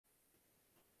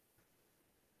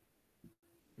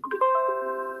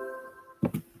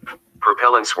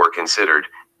propellants were considered,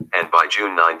 and by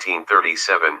June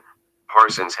 1937,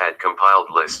 Parsons had compiled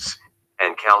lists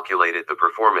and calculated the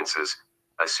performances,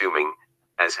 assuming,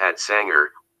 as had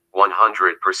Sanger,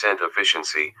 100%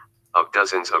 efficiency of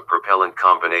dozens of propellant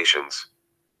combinations.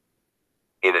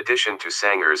 In addition to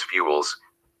Sanger's fuels,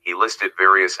 he listed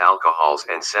various alcohols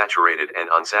and saturated and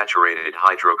unsaturated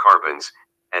hydrocarbons,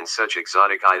 and such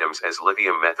exotic items as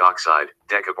lithium methoxide,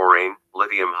 decaborane,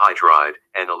 lithium hydride,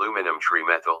 and aluminum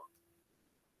trimethyl.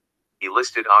 He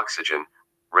listed oxygen,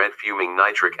 red fuming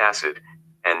nitric acid,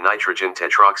 and nitrogen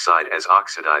tetroxide as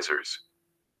oxidizers.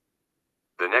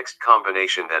 The next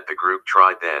combination that the group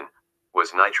tried then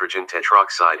was nitrogen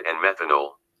tetroxide and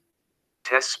methanol.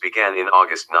 Tests began in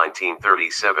August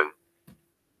 1937.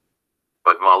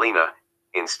 But Molina,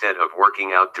 instead of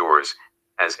working outdoors,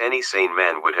 as any sane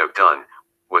man would have done,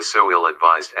 was so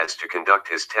ill-advised as to conduct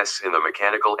his tests in the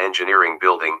mechanical engineering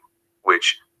building,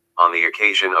 which, on the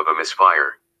occasion of a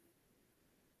misfire,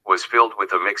 was filled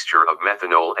with a mixture of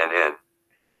methanol and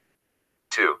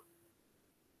N2O4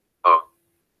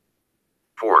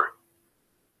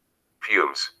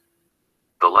 fumes.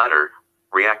 The latter,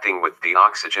 reacting with the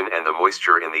oxygen and the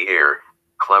moisture in the air,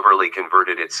 cleverly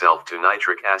converted itself to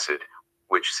nitric acid,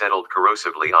 which settled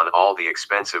corrosively on all the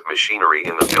expensive machinery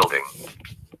in the building.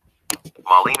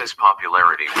 Molina's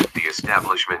popularity with the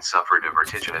establishment suffered a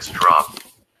vertiginous drop.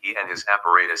 He and his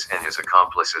apparatus and his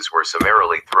accomplices were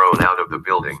summarily thrown out of the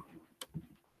building,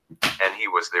 and he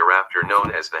was thereafter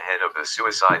known as the head of the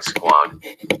Suicide Squad.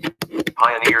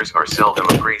 Pioneers are seldom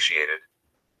appreciated,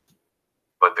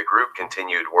 but the group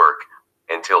continued work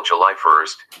until July 1,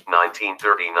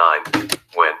 1939,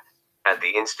 when, at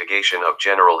the instigation of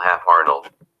General Hap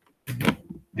Arnold,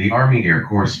 the Army Air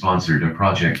Corps sponsored a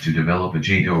project to develop a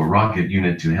JATO rocket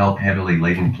unit to help heavily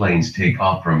laden planes take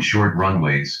off from short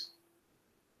runways.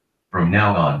 From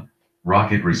now on,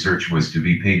 rocket research was to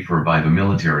be paid for by the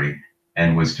military,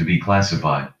 and was to be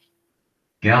classified.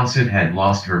 Galcid had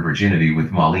lost her virginity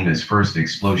with Molina's first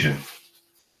explosion.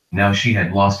 Now she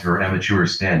had lost her amateur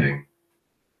standing.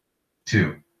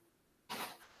 2.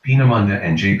 Peenemünde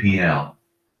and JPL.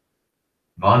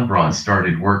 Von Braun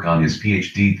started work on his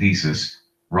PhD thesis,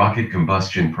 Rocket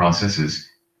Combustion Processes,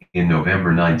 in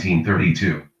November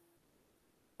 1932.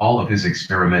 All of his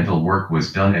experimental work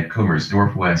was done at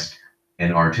Kummersdorf West,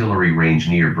 an artillery range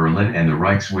near Berlin, and the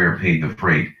Reichswehr paid the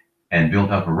freight, and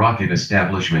built up a rocket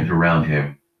establishment around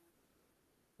him.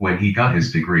 When he got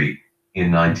his degree, in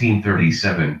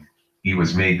 1937, he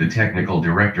was made the technical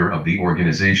director of the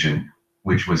organization,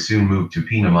 which was soon moved to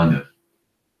Peenemünde.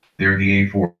 There the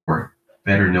A4,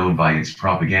 better known by its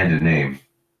propaganda name,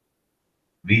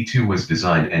 V2 was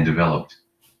designed and developed.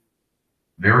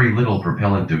 Very little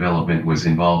propellant development was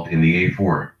involved in the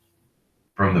A4.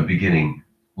 From the beginning,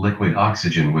 liquid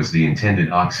oxygen was the intended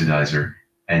oxidizer,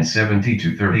 and 70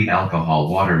 to 30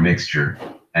 alcohol-water mixture,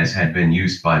 as had been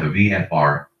used by the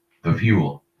VFR, the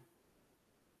fuel.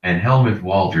 And Helmuth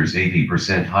Walter's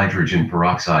 80% hydrogen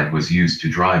peroxide was used to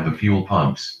drive the fuel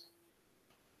pumps.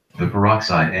 The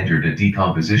peroxide entered a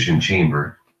decomposition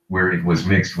chamber, where it was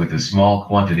mixed with a small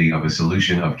quantity of a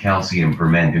solution of calcium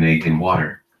permanganate in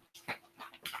water.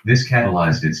 This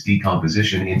catalyzed its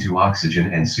decomposition into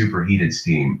oxygen and superheated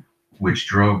steam, which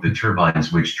drove the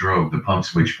turbines, which drove the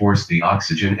pumps, which forced the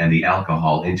oxygen and the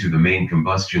alcohol into the main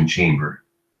combustion chamber.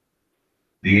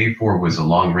 The A4 was a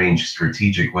long-range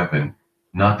strategic weapon,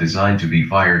 not designed to be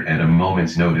fired at a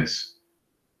moment's notice.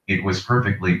 It was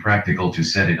perfectly practical to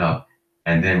set it up,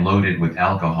 and then load it with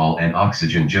alcohol and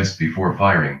oxygen just before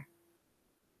firing.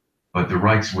 But the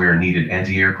Reichswehr needed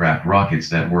anti-aircraft rockets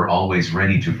that were always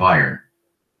ready to fire.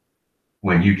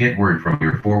 When you get word from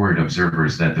your forward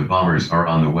observers that the bombers are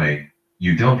on the way,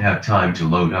 you don't have time to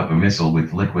load up a missile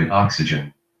with liquid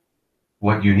oxygen.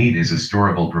 What you need is a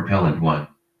storable propellant. 1.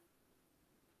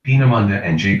 Peenemünde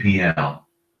and JPL.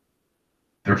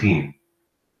 13.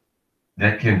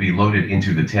 That can be loaded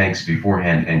into the tanks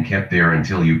beforehand and kept there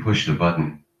until you push the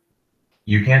button.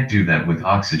 You can't do that with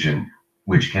oxygen,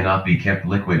 which cannot be kept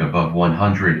liquid above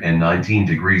 119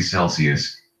 degrees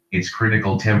Celsius, its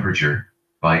critical temperature,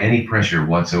 by any pressure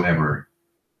whatsoever.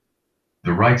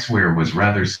 The Reichswehr was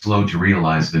rather slow to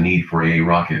realize the need for AA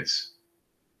rockets.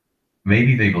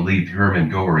 Maybe they believed Hermann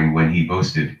Göring when he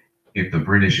boasted, "If the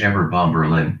British ever bomb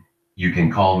Berlin, you can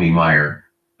call me Meyer,"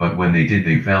 but when they did,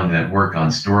 they found that work on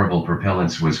storable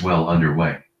propellants was well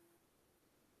underway.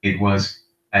 It was,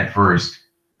 at first,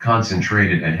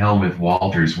 concentrated at Helmuth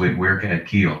Walter's Wittwerke at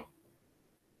Kiel.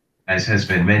 As has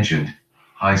been mentioned,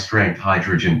 high-strength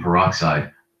hydrogen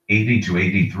peroxide, 80 to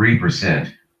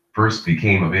 83%, first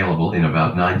became available in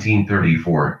about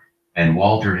 1934, and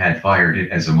Walter had fired it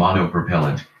as a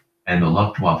monopropellant, and the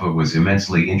Luftwaffe was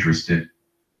immensely interested.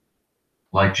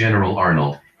 Like General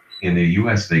Arnold, in the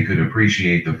US they could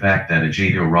appreciate the fact that a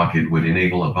JATO rocket would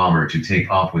enable a bomber to take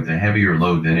off with a heavier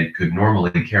load than it could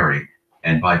normally carry,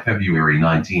 and by February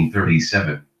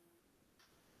 1937,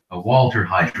 a Walter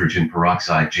hydrogen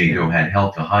peroxide JATO had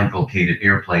helped a Heinkel-cated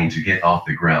airplane to get off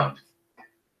the ground.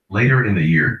 Later in the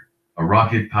year, a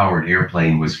rocket-powered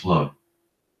airplane was flown,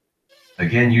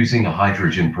 again using a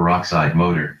hydrogen peroxide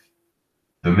motor.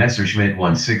 The Messerschmitt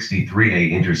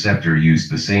 163A Interceptor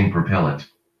used the same propellant.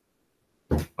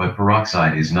 But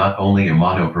peroxide is not only a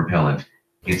monopropellant,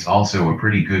 it's also a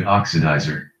pretty good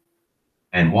oxidizer.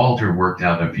 And Walter worked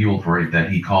out a fuel for it that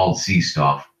he called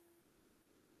C-Stoff.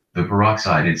 The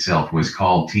peroxide itself was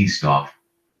called T-Stoff.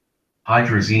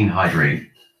 Hydrazine hydrate,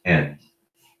 N.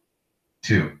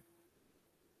 2.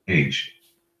 H.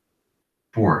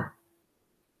 4.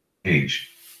 H.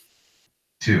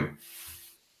 2.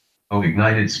 O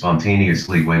ignited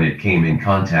spontaneously when it came in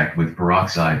contact with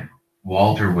peroxide.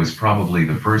 Walter was probably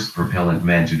the first propellant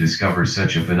man to discover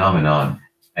such a phenomenon,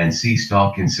 and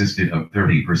C-Stoff consisted of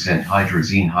 30%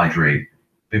 hydrazine hydrate,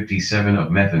 57 of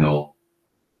methanol,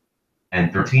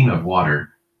 and 13 of water,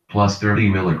 plus 30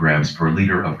 milligrams per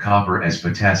liter of copper as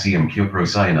potassium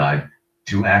cuprocyanide,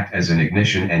 to act as an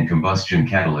ignition and combustion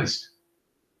catalyst.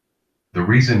 The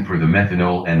reason for the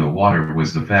methanol and the water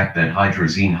was the fact that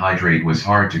hydrazine hydrate was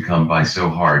hard to come by, so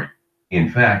hard, in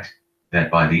fact,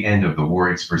 that by the end of the war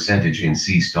its percentage in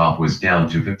C-Stoff was down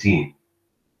to 15.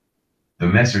 The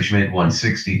Messerschmitt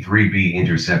 163B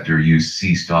Interceptor used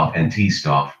C-Stoff and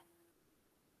T-Stoff.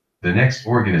 The next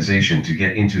organization to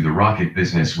get into the rocket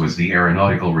business was the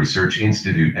Aeronautical Research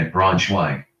Institute at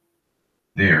Braunschweig.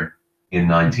 There, in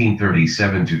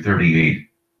 1937-38,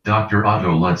 Dr.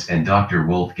 Otto Lutz and Dr.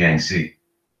 Wolfgang C.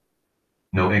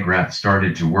 Noegrath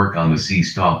started to work on the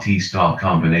C-Stoff-T-Stoff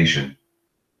combination.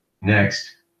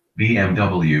 Next,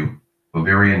 BMW,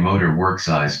 Bavarian Motor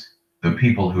Worksize, the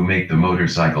people who make the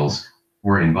motorcycles,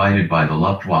 were invited by the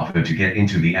Luftwaffe to get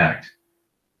into the act.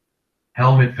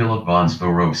 Helmut Philipp von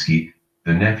Zborowski,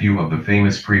 the nephew of the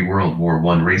famous pre-World War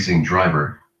I racing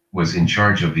driver, was in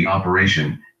charge of the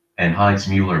operation, and Heinz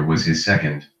Müller was his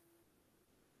second.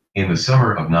 In the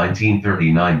summer of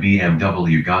 1939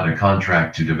 BMW got a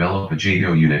contract to develop a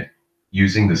JATO unit,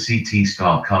 using the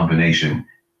C-T-Stoff combination,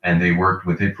 and they worked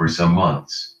with it for some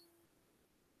months.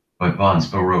 But von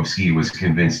Zborowski was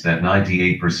convinced that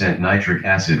 98% nitric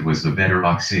acid was the better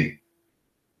oxy.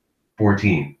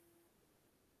 14.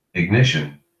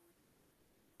 Ignition.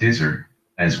 Dizzer,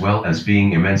 as well as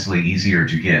being immensely easier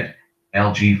to get,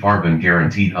 LG Farben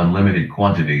guaranteed unlimited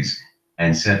quantities,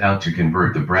 and set out to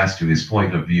convert the brass to his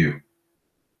point of view.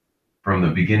 From the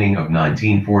beginning of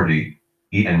 1940,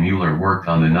 he and Müller worked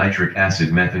on the nitric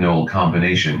acid-methanol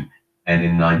combination, and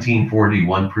in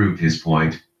 1941 proved his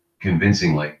point,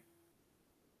 convincingly.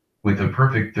 With a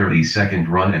perfect 30-second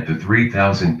run at the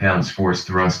 3,000 pounds force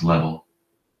thrust level.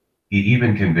 He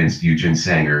even convinced Eugen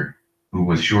Sanger, who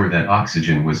was sure that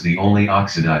oxygen was the only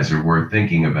oxidizer worth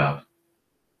thinking about.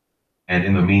 And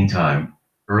in the meantime,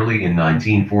 early in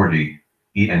 1940,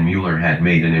 he and Müller had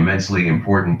made an immensely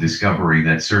important discovery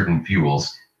that certain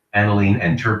fuels, aniline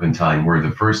and turpentine, were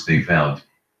the first they found,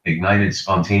 ignited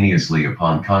spontaneously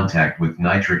upon contact with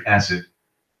nitric acid.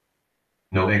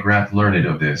 Noegrath learned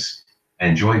of this,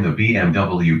 and joined the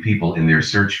BMW people in their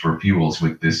search for fuels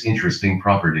with this interesting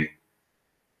property.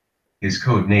 His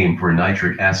code name for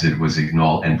nitric acid was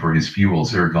Ignal, and for his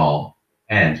fuels Ergal,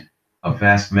 and, a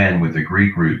fast man with a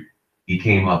Greek root, he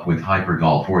came up with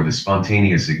Hypergal for the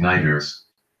spontaneous igniters.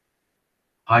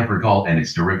 Hypergal and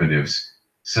its derivatives,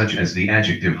 such as the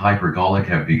adjective hypergolic,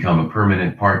 have become a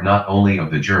permanent part not only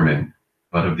of the German,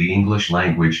 but of the English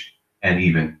language, and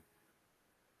even,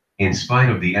 in spite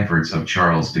of the efforts of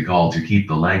Charles de Gaulle to keep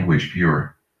the language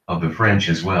pure, of the French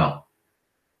as well.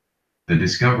 The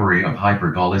discovery of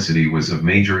hypergallicity was of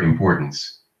major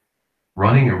importance.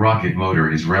 Running a rocket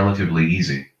motor is relatively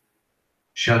easy.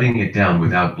 Shutting it down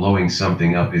without blowing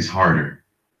something up is harder.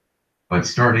 But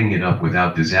starting it up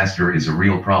without disaster is a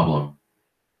real problem.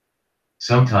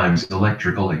 Sometimes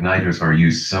electrical igniters are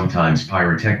used, sometimes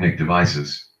pyrotechnic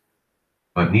devices.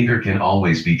 But neither can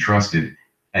always be trusted,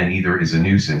 and either is a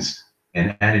nuisance,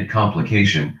 an added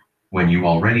complication, when you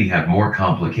already have more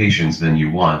complications than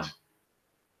you want.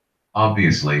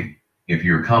 Obviously, if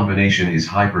your combination is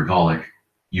hypergolic,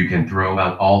 you can throw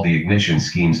out all the ignition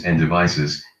schemes and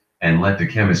devices, and let the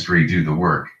chemistry do the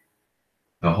work.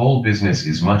 The whole business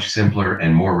is much simpler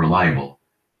and more reliable.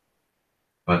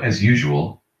 But as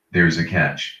usual, there's a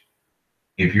catch.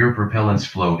 If your propellants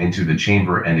flow into the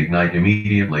chamber and ignite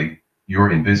immediately,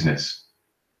 you're in business.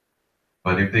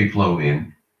 But if they flow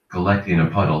in, collect in a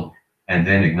puddle, and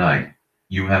then ignite,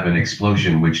 you have an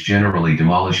explosion which generally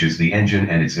demolishes the engine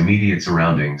and its immediate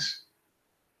surroundings.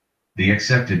 The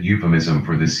accepted euphemism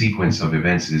for the sequence of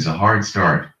events is a hard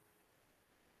start.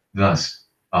 Thus,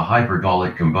 a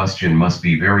hypergolic combustion must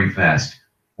be very fast,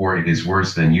 or it is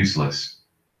worse than useless.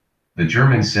 The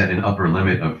Germans set an upper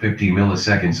limit of 50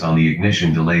 milliseconds on the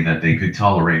ignition delay that they could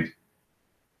tolerate.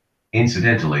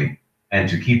 Incidentally, and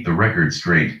to keep the record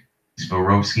straight,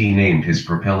 Zborowski named his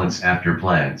propellants after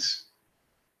plants.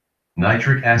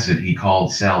 Nitric acid he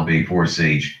called salbei for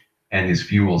sage, and his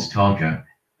fuels tonka,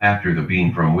 after the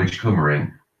bean from which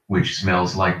coumarin, which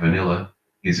smells like vanilla,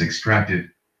 is extracted.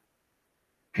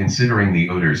 Considering the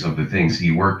odors of the things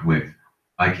he worked with,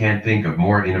 I can't think of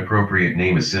more inappropriate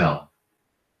name-a-cell.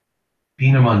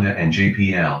 Peenemünde and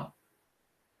JPL.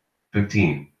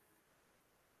 15.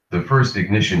 The first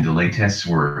ignition delay tests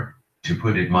were, to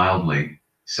put it mildly,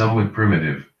 somewhat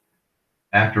primitive.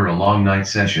 After a long night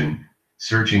session,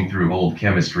 searching through old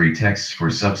chemistry texts for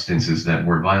substances that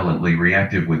were violently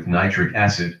reactive with nitric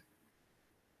acid,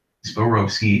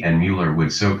 Zborowski and Mueller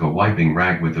would soak a wiping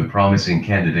rag with a promising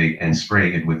candidate and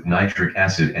spray it with nitric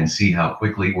acid and see how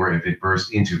quickly or if it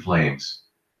burst into flames.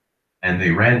 And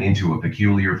they ran into a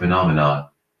peculiar phenomenon.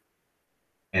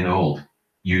 An old,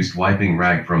 used wiping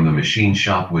rag from the machine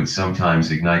shop would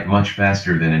sometimes ignite much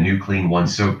faster than a new clean one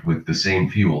soaked with the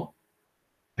same fuel.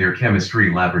 Their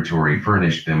chemistry laboratory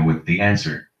furnished them with the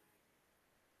answer.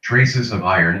 Traces of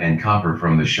iron and copper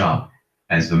from the shop,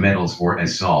 as the metals or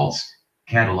as salts,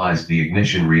 catalyzed the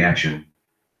ignition reaction.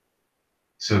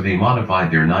 So they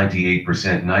modified their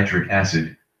 98% nitric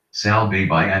acid, salbei,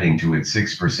 by adding to it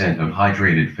 6% of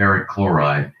hydrated ferric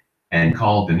chloride, and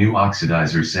called the new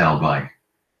oxidizer salbike.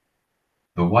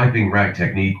 The wiping rag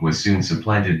technique was soon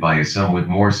supplanted by a somewhat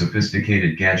more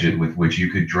sophisticated gadget with which you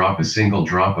could drop a single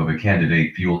drop of a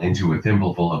candidate fuel into a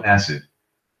thimbleful of acid,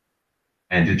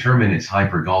 and determine its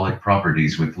hypergolic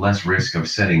properties with less risk of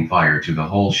setting fire to the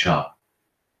whole shop.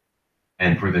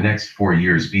 And for the next 4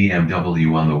 years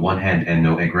BMW on the one hand and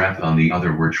Noe Graf on the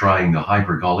other were trying the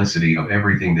hypergolicity of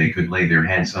everything they could lay their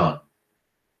hands on.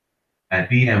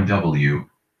 At BMW,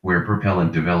 where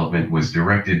propellant development was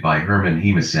directed by Hermann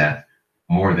Hemasath,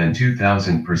 more than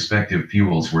 2,000 prospective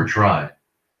fuels were tried.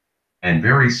 And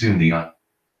very soon the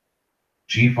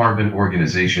G. Farben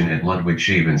organization at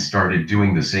Ludwigshafen started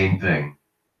doing the same thing.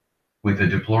 With a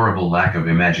deplorable lack of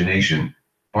imagination,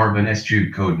 Farben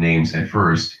eschewed code names at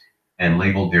first, and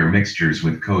labeled their mixtures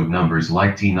with code numbers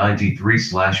like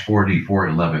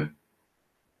T93/4411.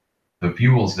 The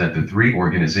fuels that the three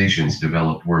organizations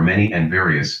developed were many and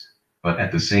various, but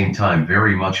at the same time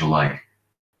very much alike,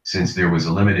 since there was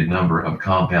a limited number of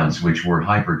compounds which were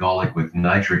hypergolic with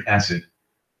nitric acid,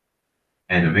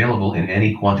 and available in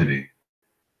any quantity.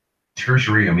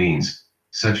 Tertiary amines,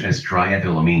 such as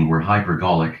triethylamine, were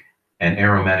hypergolic, and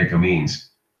aromatic amines,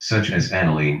 such as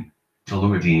aniline,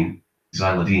 toluidine,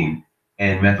 xylidine,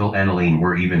 and methylaniline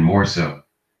were even more so.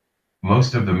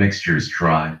 Most of the mixtures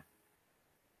tried.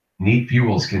 Neat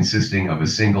fuels consisting of a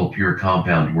single pure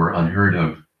compound were unheard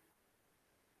of.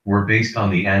 Were based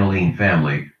on the aniline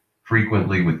family,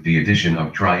 frequently with the addition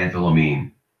of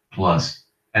triethylamine, plus,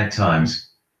 at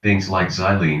times, things like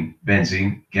xylene,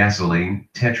 benzene, gasoline,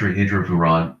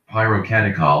 tetrahydrofuran,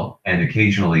 pyrocatechol, and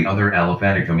occasionally other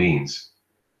aliphatic amines.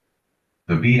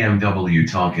 The BMW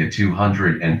Tonka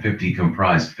 250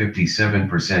 comprised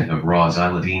 57% of raw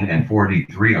xylidine and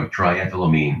 43% of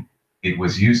triethylamine. It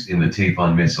was used in the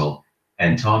Typhoon missile,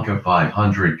 and Tonka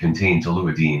 500 contained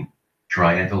toluidine,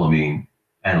 triethylamine,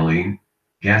 aniline,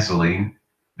 gasoline,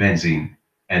 benzene,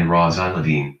 and raw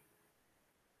xylidine.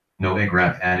 Noe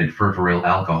Graf added furfuryl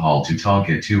alcohol to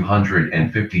Tonka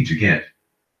 250 to get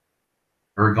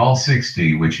ergol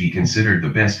 60, which he considered the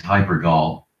best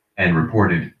hypergol, and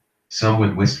reported,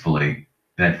 somewhat wistfully,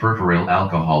 that furfuryl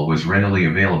alcohol was readily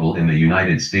available in the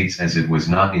United States as it was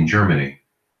not in Germany.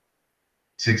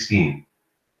 16.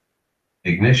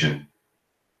 Ignition.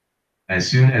 As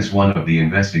soon as one of the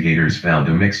investigators found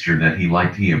a mixture that he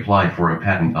liked, he applied for a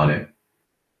patent on it.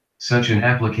 Such an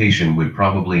application would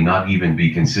probably not even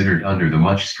be considered under the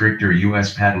much stricter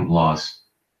US patent laws.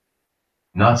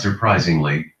 Not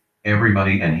surprisingly,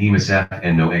 everybody, and Hemasath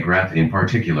and Noe Graf in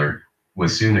particular,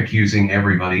 was soon accusing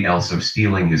everybody else of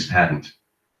stealing his patent.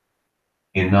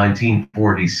 In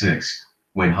 1946,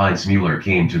 when Heinz Müller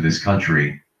came to this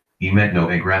country, he met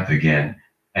Noe Graf again,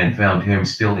 and found him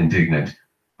still indignant,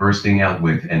 bursting out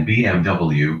with, "And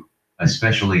BMW,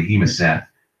 especially Hemasath,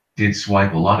 did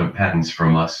swipe a lot of patents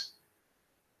from us."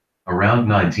 Around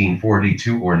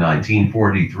 1942 or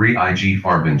 1943, IG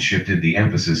Farben shifted the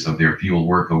emphasis of their fuel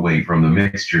work away from the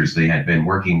mixtures they had been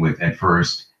working with at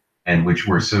first, and which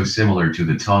were so similar to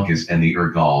the Tonkas and the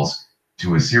ergols,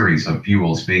 to a series of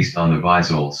fuels based on the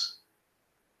visols,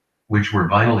 which were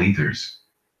vinyl ethers.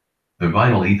 The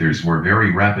vinyl ethers were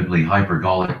very rapidly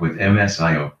hypergolic with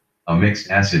MsIO, a mixed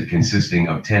acid consisting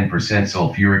of 10%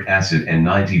 sulfuric acid and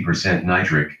 90%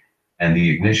 nitric, and the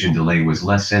ignition delay was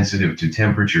less sensitive to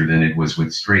temperature than it was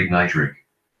with straight nitric.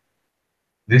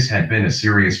 This had been a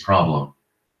serious problem.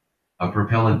 A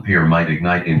propellant pair might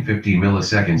ignite in 50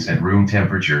 milliseconds at room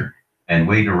temperature, and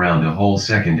wait around a whole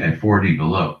second at 40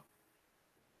 below.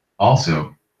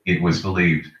 Also, it was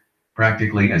believed,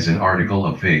 practically as an article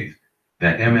of faith,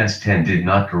 that MS-10 did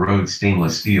not corrode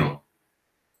stainless steel.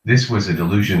 This was a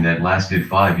delusion that lasted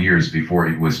 5 years before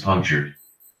it was punctured.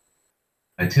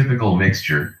 A typical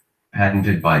mixture,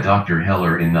 patented by Dr.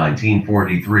 Heller in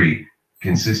 1943,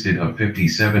 consisted of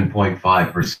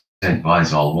 57.5%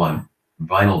 Visol 1,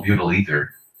 vinyl butyl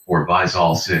ether, or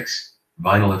Visol 6,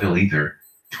 vinyl ethyl ether,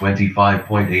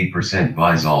 25.8%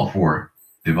 Visol 4,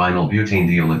 divinyl butane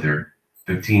diethyl,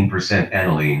 15%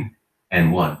 aniline,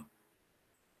 and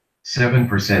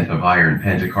 1.7% of iron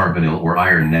pentacarbonyl or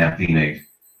iron naphthenate.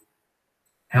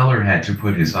 Heller had to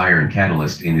put his iron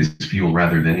catalyst in his fuel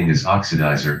rather than in his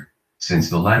oxidizer, since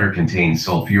the latter contains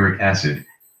sulfuric acid,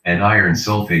 and iron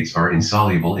sulfates are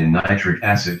insoluble in nitric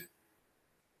acid.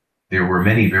 There were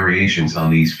many variations on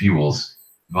these fuels,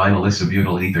 vinyl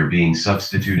isobutyl ether being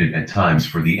substituted at times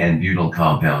for the N-butyl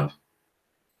compound.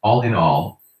 All in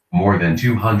all, more than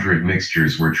 200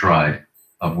 mixtures were tried,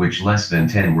 of which less than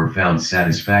 10 were found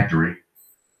satisfactory.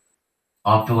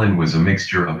 Optolin was a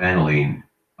mixture of aniline,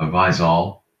 a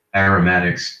visol,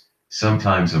 aromatics,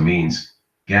 sometimes amines,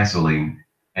 gasoline,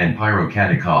 and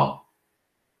pyrocatechol.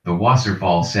 The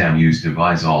Wasserfall SAM used a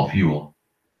visol fuel.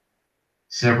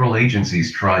 Several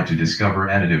agencies tried to discover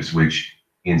additives which,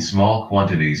 in small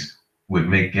quantities, would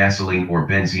make gasoline or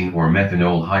benzene or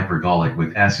methanol hypergolic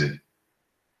with acid.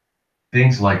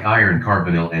 Things like iron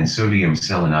carbonyl and sodium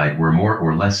selenide were more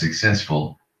or less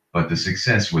successful, but the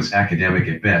success was academic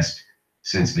at best,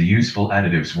 since the useful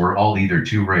additives were all either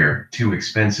too rare, too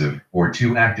expensive, or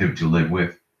too active to live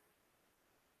with.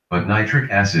 But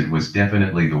nitric acid was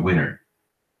definitely the winner.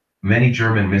 Many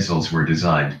German missiles were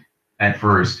designed, at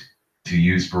first, to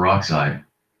use peroxide,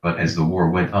 but as the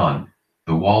war went on,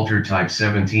 the Walter Type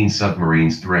 17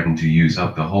 submarines threatened to use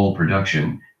up the whole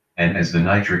production, and as the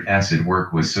nitric acid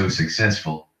work was so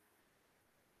successful,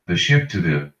 the shift to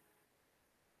the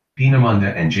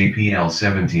Peenemünde and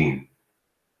JPL-17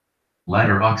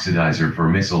 ladder oxidizer for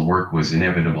missile work was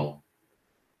inevitable.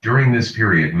 During this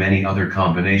period many other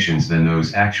combinations than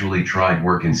those actually tried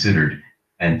were considered,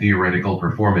 and theoretical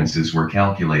performances were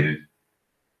calculated.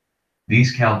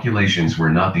 These calculations were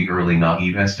not the early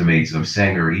naive estimates of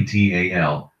Sanger et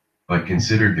al., but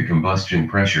considered the combustion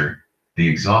pressure, the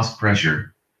exhaust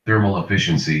pressure, thermal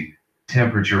efficiency,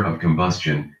 temperature of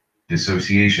combustion,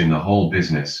 dissociation, the whole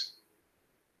business.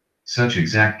 Such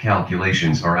exact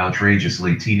calculations are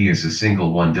outrageously tedious. A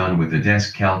single one done with a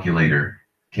desk calculator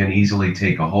can easily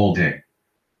take a whole day.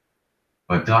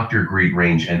 But Dr.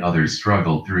 Greatrange and others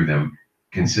struggled through them,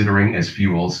 considering as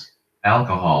fuels,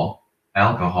 alcohol,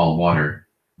 alcohol water,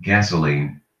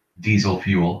 gasoline, diesel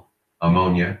fuel,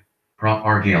 ammonia,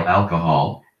 prop-argyl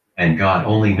alcohol, and God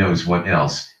only knows what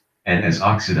else, and as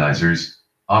oxidizers,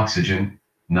 oxygen,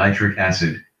 nitric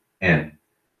acid, N2O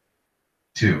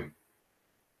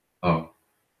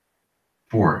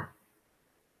 4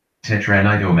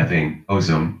 tetranidomethane,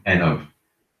 ozone, and of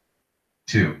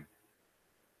 2.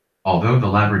 Although the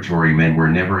laboratory men were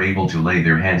never able to lay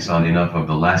their hands on enough of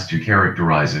the last to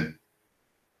characterize it.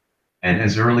 And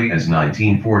as early as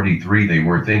 1943 they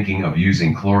were thinking of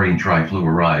using chlorine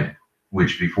trifluoride,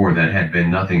 which before that had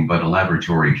been nothing but a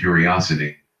laboratory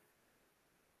curiosity.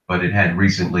 But it had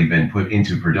recently been put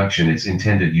into production. Its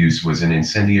intended use was an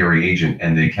incendiary agent,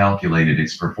 and they calculated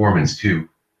its performance too,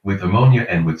 with ammonia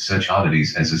and with such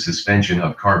oddities as a suspension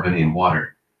of carbon in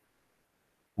water.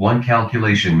 One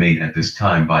calculation made at this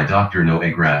time by Dr.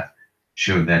 Noegrath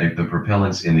showed that if the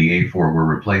propellants in the A4 were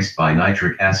replaced by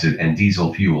nitric acid and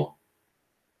diesel fuel,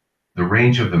 the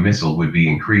range of the missile would be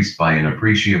increased by an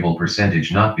appreciable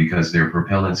percentage, not because their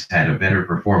propellants had a better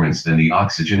performance than the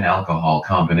oxygen-alcohol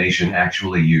combination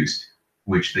actually used,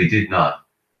 which they did not,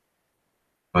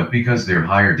 but because their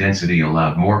higher density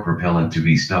allowed more propellant to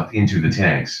be stuffed into the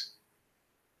tanks.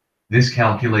 This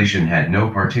calculation had no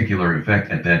particular effect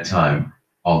at that time,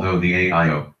 although the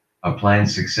AIO, a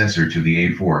planned successor to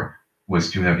the A4,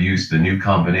 was to have used the new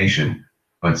combination,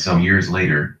 but some years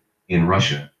later, in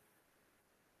Russia.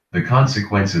 The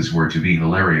consequences were to be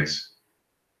hilarious.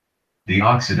 The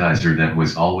oxidizer that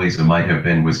was always a might have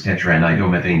been was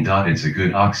tetranidomethane. It's a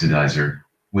good oxidizer,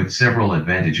 with several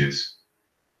advantages.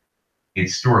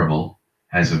 It's storable,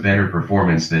 has a better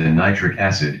performance than nitric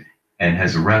acid, and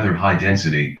has a rather high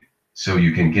density, so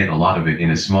you can get a lot of it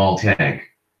in a small tank.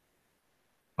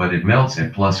 But it melts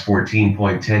at plus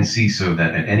 14.10 C so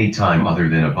that at any time other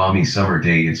than a balmy summer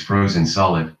day it's frozen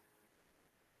solid.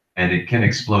 And it can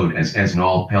explode as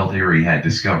Esnol Peltieri had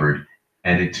discovered,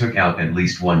 and it took out at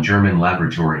least one German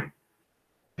laboratory.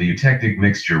 The eutectic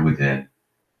mixture with N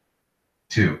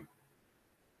 2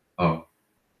 O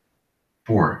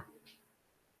 4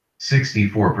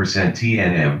 64%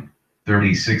 TNM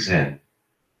 36N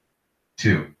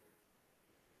 2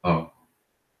 O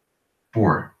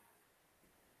 4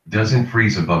 doesn't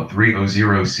freeze above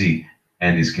 300 C,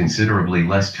 and is considerably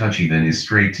less touchy than is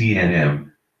straight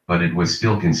TNM, but it was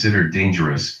still considered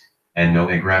dangerous, and no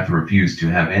Agrath refused to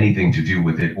have anything to do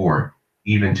with it or,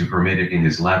 even to permit it in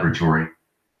his laboratory.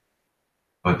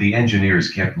 But the engineers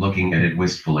kept looking at it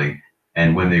wistfully,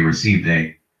 and when they received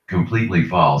a, completely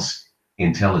false,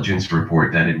 intelligence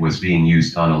report that it was being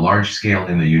used on a large scale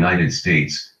in the United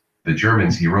States, the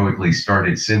Germans heroically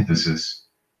started synthesis.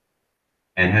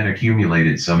 And had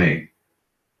accumulated some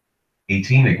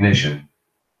 18 ignition,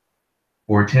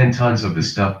 or 10 tons of the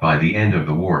stuff by the end of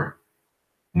the war.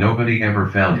 Nobody ever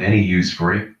found any use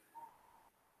for it.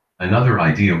 Another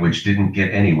idea which didn't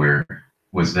get anywhere,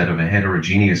 was that of a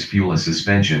heterogeneous fuel, a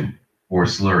suspension, or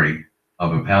slurry,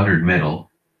 of a powdered metal,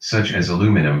 such as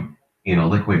aluminum, in a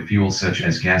liquid fuel such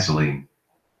as gasoline.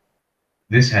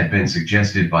 This had been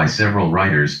suggested by several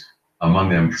writers, among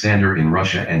them Xander in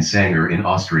Russia and Sanger in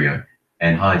Austria,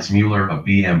 and Heinz Müller of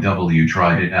BMW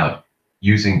tried it out,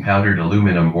 using powdered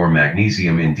aluminum or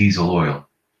magnesium in diesel oil.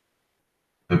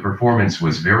 The performance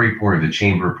was very poor. The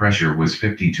chamber pressure was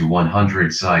 50 to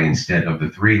 100 psi instead of the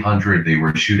 300 they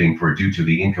were shooting for due to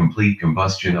the incomplete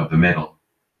combustion of the metal.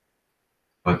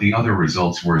 But the other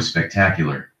results were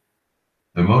spectacular.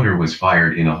 The motor was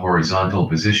fired in a horizontal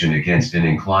position against an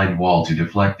inclined wall to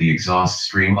deflect the exhaust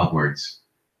stream upwards.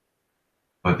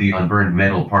 But the unburned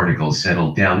metal particles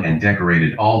settled down and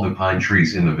decorated all the pine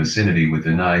trees in the vicinity with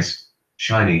a nice,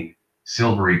 shiny,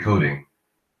 silvery coating.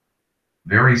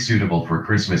 Very suitable for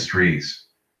Christmas trees.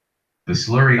 The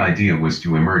slurry idea was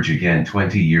to emerge again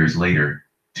 20 years later,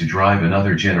 to drive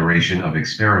another generation of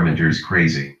experimenters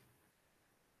crazy.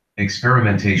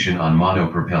 Experimentation on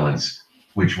monopropellants,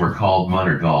 which were called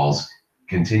monorgals,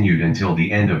 continued until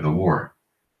the end of the war.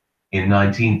 In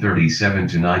 1937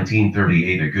 to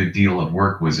 1938 a good deal of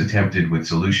work was attempted with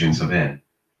solutions of N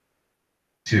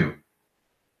 2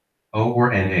 O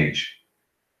or NH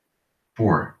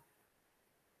 4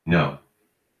 No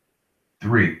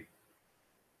 3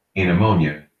 in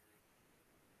ammonia.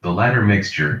 The latter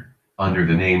mixture, under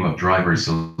the name of driver's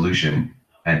solution,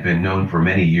 had been known for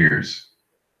many years.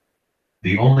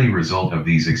 The only result of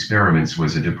these experiments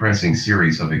was a depressing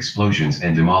series of explosions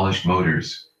and demolished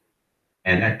motors.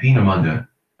 And at Peenemünde,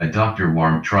 a Dr.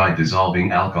 Warm tried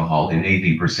dissolving alcohol in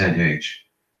 80% H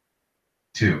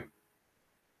 2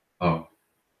 O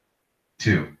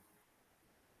 2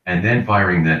 and then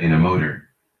firing that in a motor.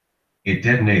 It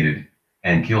detonated,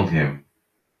 and killed him.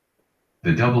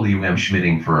 The W.M.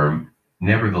 Schmitting firm,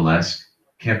 nevertheless,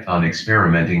 kept on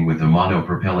experimenting with the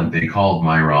monopropellant they called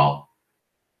Myrol.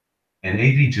 An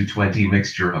 80-20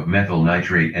 mixture of methyl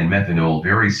nitrate and methanol,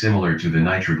 very similar to the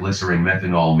nitroglycerin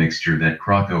methanol mixture that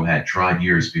Krakow had tried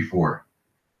years before.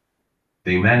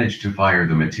 They managed to fire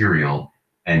the material,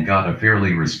 and got a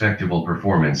fairly respectable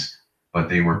performance, but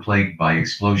they were plagued by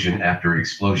explosion after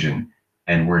explosion,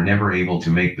 and were never able to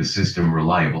make the system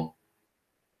reliable.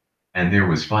 And there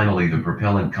was finally the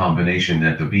propellant combination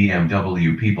that the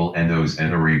BMW people and those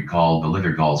at Arib called the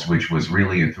Lithergals, which was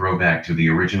really a throwback to the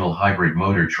original hybrid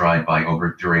motor tried by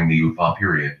Obert during the UFA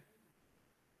period.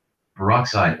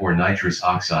 Peroxide or nitrous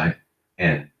oxide,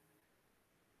 N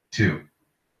 2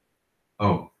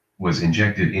 O, was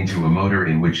injected into a motor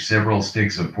in which several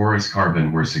sticks of porous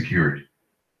carbon were secured.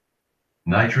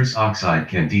 Nitrous oxide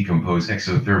can decompose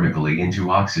exothermically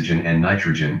into oxygen and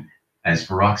nitrogen, as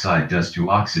peroxide does to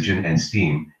oxygen and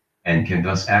steam, and can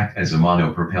thus act as a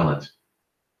monopropellant.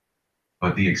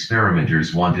 But the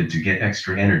experimenters wanted to get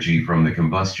extra energy from the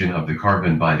combustion of the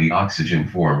carbon by the oxygen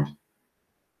formed.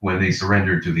 When they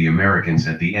surrendered to the Americans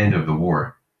at the end of the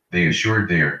war, they assured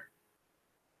their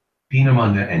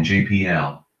Peenemünde and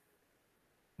JPL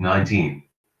 19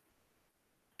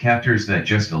 captors that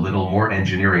just a little more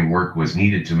engineering work was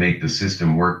needed to make the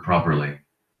system work properly.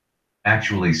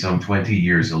 Actually, some 20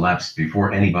 years elapsed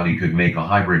before anybody could make a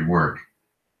hybrid work.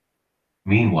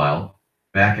 Meanwhile,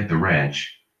 back at the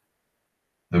ranch,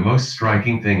 the most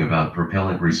striking thing about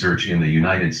propellant research in the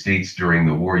United States during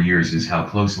the war years is how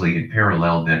closely it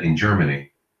paralleled that in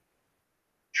Germany.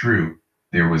 True,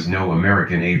 there was no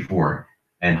American A4,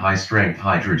 and high-strength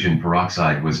hydrogen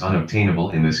peroxide was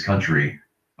unobtainable in this country,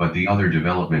 but the other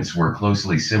developments were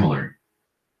closely similar.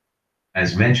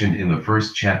 As mentioned in the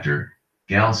first chapter,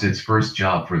 Galsit's first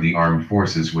job for the armed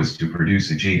forces was to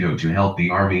produce a JATO to help the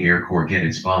Army Air Corps get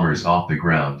its bombers off the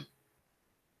ground.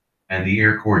 And the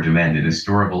Air Corps demanded a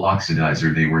storable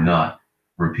oxidizer. They were not,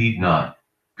 repeat not,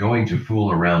 going to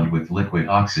fool around with liquid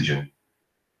oxygen.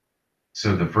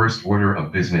 So the first order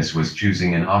of business was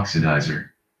choosing an oxidizer.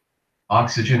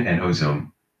 Oxygen and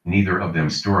ozone, neither of them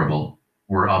storable,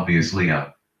 were obviously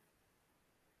out.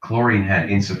 Chlorine had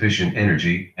insufficient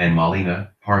energy, and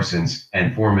Malina, Parsons,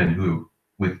 and Foreman, who,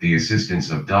 with the assistance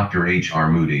of Dr.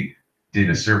 H.R. Moody, did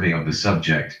a survey of the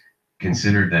subject,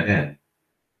 considered that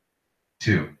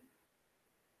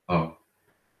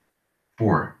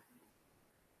N2O4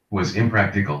 was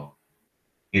impractical.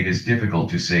 It is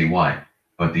difficult to say why,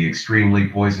 but the extremely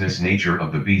poisonous nature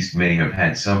of the beast may have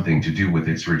had something to do with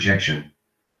its rejection.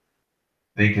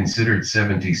 They considered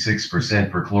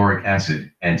 76% perchloric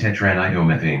acid and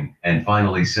tetranidomethane, and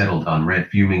finally settled on red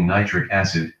fuming nitric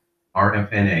acid,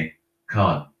 RFNA,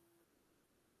 con.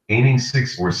 Aiming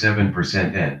 6 or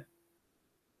 7%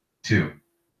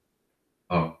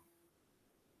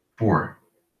 N2O4.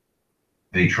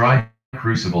 They tried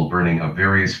crucible burning of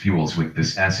various fuels with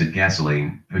this acid: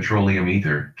 gasoline, petroleum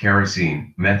ether,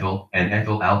 kerosene, methyl and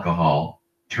ethyl alcohol,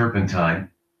 turpentine,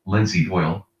 linseed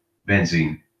oil,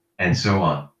 benzene, and so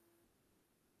on,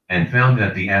 and found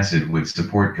that the acid would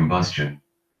support combustion.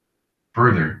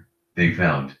 Further, they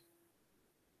found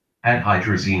that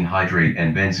hydrazine hydrate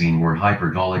and benzene were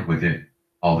hypergolic with it,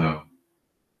 although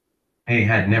Hay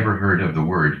had never heard of the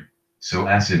word, so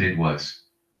acid it was.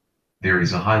 There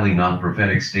is a highly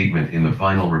non-prophetic statement in the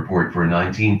final report for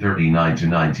 1939 to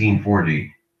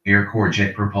 1940, Air Corps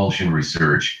Jet Propulsion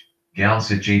Research,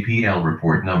 Galsit JPL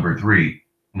Report Number 3,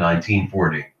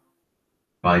 1940.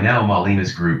 By now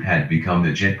Malina's group had become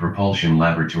the Jet Propulsion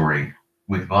Laboratory,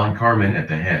 with von Karman at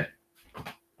the head.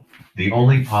 The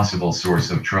only possible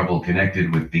source of trouble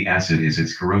connected with the acid is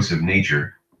its corrosive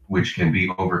nature, which can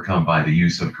be overcome by the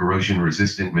use of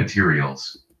corrosion-resistant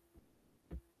materials.